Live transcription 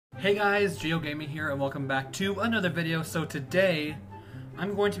Hey guys, Geo Gaming here, and welcome back to another video. So today,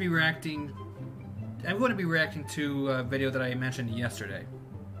 I'm going to be reacting to a video that I mentioned yesterday,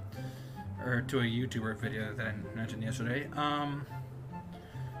 or to a YouTuber video that I mentioned yesterday.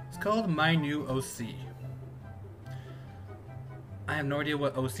 It's called My New OC. I have no idea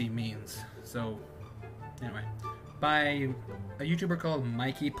what OC means. So, anyway, by a YouTuber called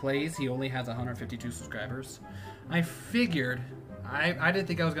Mikey Plays. He only has 152 subscribers. I figured. I didn't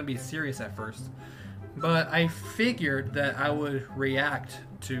think I was going to be serious at first, but I figured that I would react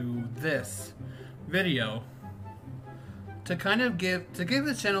to this video to kind of give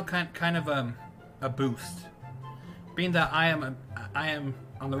the channel kind of a boost, being that I am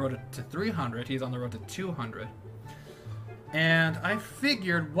on the road to 300, he's on the road to 200, and I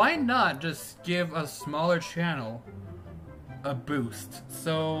figured why not just give a smaller channel a boost.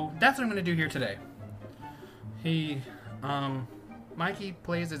 So that's what I'm going to do here today. Mikey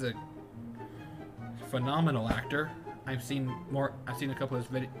Plays is a phenomenal actor. I've seen a couple of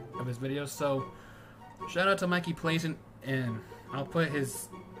his videos, so shout out to Mikey Plays, and I'll put his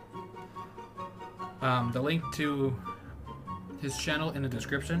the link to his channel in the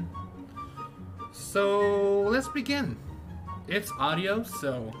description. So let's begin. It's audio,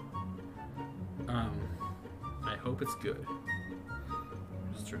 so I hope it's good.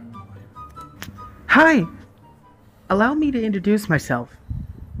 Just turn it away. Hi! Allow me to introduce myself.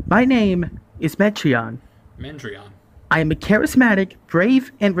 My name is Mendrion. I am a charismatic,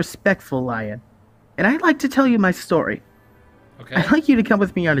 brave, and respectful lion. And I'd like to tell you my story. Okay. I'd like you to come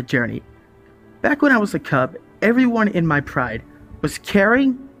with me on a journey. Back when I was a cub, everyone in my pride was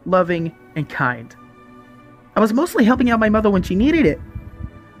caring, loving, and kind. I was mostly helping out my mother when she needed it.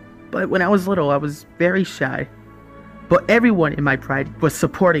 But when I was little, I was very shy. But everyone in my pride was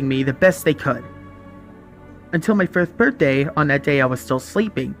supporting me the best they could. Until my first birthday, on that day I was still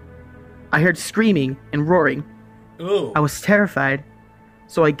sleeping. I heard screaming and roaring. Ooh. I was terrified,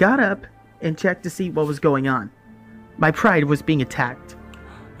 so I got up and checked to see what was going on. My pride was being attacked.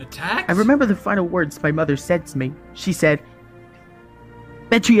 Attacked? I remember the final words my mother said to me. She said,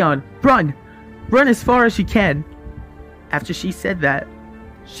 "Mendrion, run! Run as far as you can!" After she said that,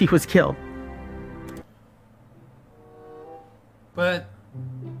 she was killed. But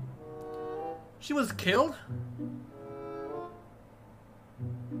she was killed?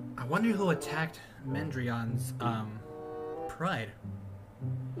 I wonder who attacked Mendrion's pride.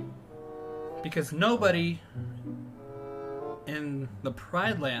 Because nobody in the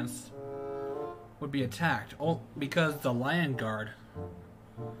Pride Lands would be attacked. Oh, because the Lion Guard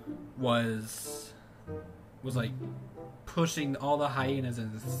was like pushing all the hyenas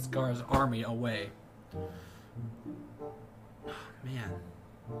and Scar's army away. Oh, man.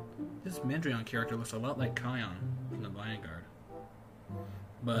 This Mendrion character looks a lot like Kion from the Lion Guard.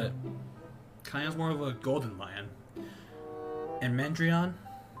 But Kion's more of a golden lion. And Mendrion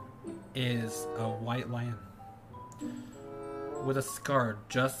is a white lion with a scar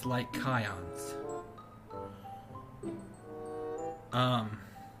just like Kion's.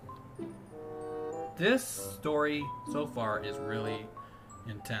 This story so far is really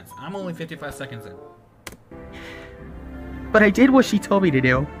intense. I'm only 55 seconds in. But I did what she told me to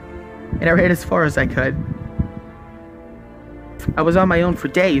do, and I ran as far as I could. I was on my own for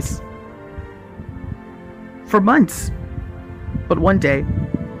days. For months. But one day,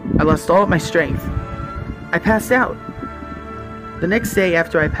 I lost all of my strength. I passed out. The next day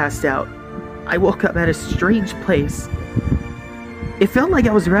after I passed out, I woke up at a strange place. It felt like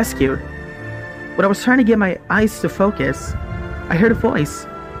I was rescued. When I was trying to get my eyes to focus, I heard a voice,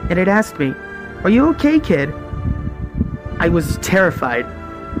 and it asked me, "Are you okay, kid?" I was terrified.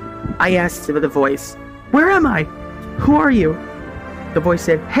 I asked the voice, "Where am I? Who are you?" The voice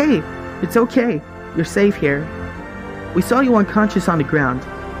said, "Hey, it's okay. You're safe here. We saw you unconscious on the ground."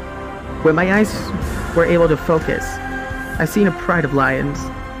 When my eyes were able to focus, I seen a pride of lions.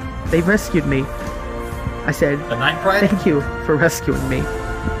 They rescued me. I said, "The Night Pride?" "Thank you for rescuing me."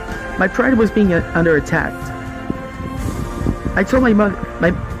 My pride was being under attack. I told my mother,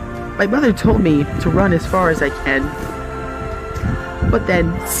 my mother told me to run as far as I can. But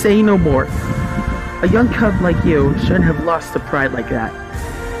then, say no more. A young cub like you shouldn't have lost the pride like that.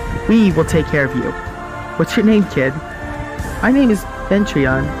 We will take care of you. What's your name, kid? My name is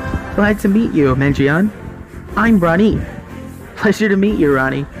Mendrion. Glad to meet you, Mendrion. I'm Ronnie. Pleasure to meet you,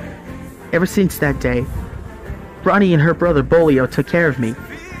 Ronnie. Ever since that day, Ronnie and her brother Bolio took care of me.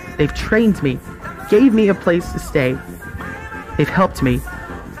 They've trained me, gave me a place to stay. They've helped me.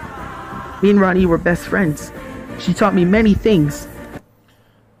 Me and Ronnie were best friends. She taught me many things.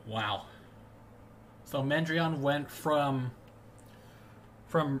 Wow. So Mendrion went from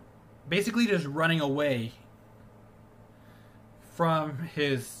from basically just running away from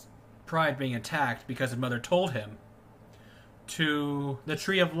his pride being attacked because his mother told him, to the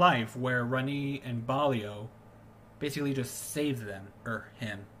Tree of Life, where Rani and Balio basically just saved them, or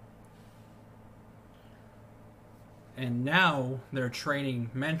him. And now they're training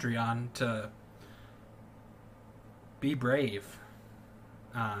Mendrion to be brave.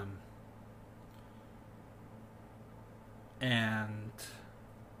 And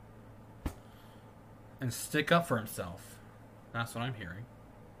stick up for himself. That's what I'm hearing.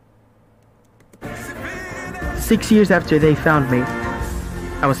 6 years after they found me,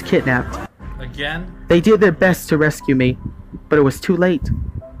 I was kidnapped. Again? They did their best to rescue me, but it was too late.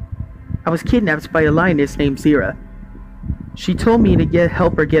 I was kidnapped by a lioness named Zira. She told me to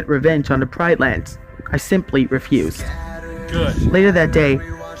help her get revenge on the Pride Lands. I simply refused. Good. Later that day,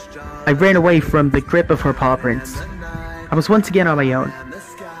 I ran away from the grip of her paw prints. I was once again on my own.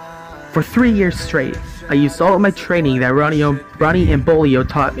 For 3 years straight, I used all of my training that Rani and Bolio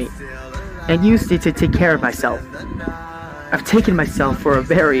taught me, and used it to take care of myself. I've taken myself for a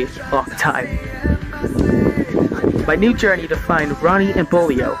very long time. My new journey to find Rani and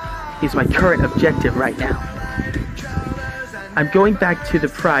Bolio is my current objective right now. I'm going back to the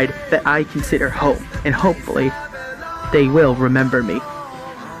pride that I consider home, and hopefully, they will remember me.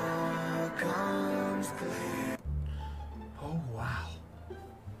 Oh, wow.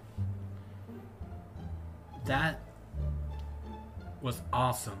 That was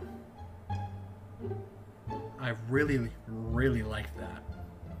awesome. I really, really liked that.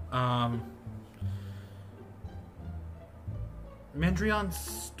 Mendrion's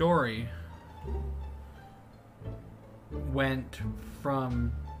story went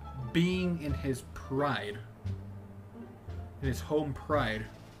from being in his pride, in his home pride,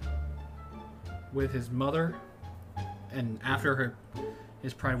 with his mother, and after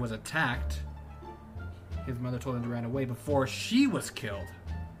his pride was attacked, his mother told him to run away before she was killed.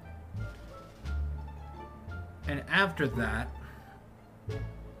 And after that,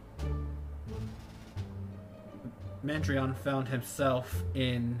 Mendrion found himself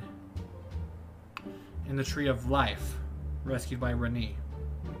in the Tree of Life, rescued by Rani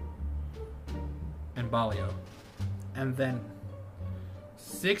and Balio. And then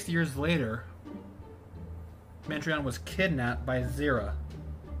 6 years later, Mendrion was kidnapped by Zira.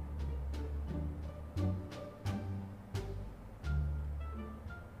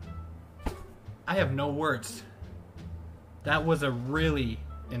 I have no words. That was a really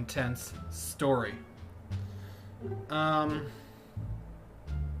intense story.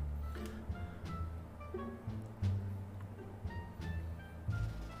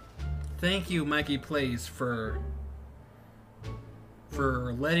 Thank you, Mikey Plays, for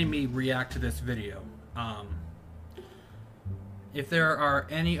letting me react to this video. If there are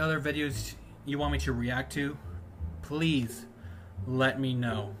any other videos you want me to react to, please let me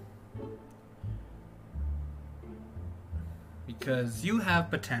know. Because you have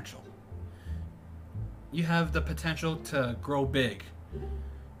potential. You have the potential to grow big.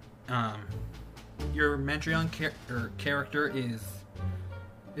 Your Mendrion character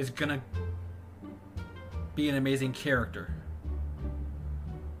is gonna be an amazing character.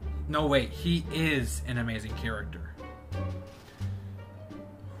 No, wait, he is an amazing character.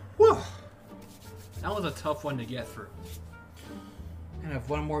 Whew! That was a tough one to get through. And I have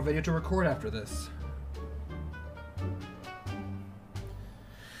one more video to record after this.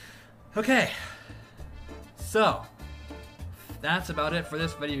 Okay, so that's about it for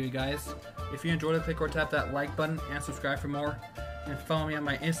this video, you guys. If you enjoyed it, click or tap that like button and subscribe for more. And follow me on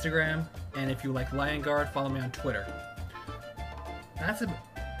my Instagram. And if you like Lion Guard, follow me on Twitter. That's it.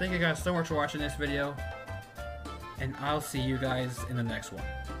 Thank you guys so much for watching this video. And I'll see you guys in the next one.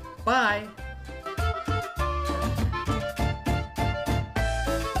 Bye!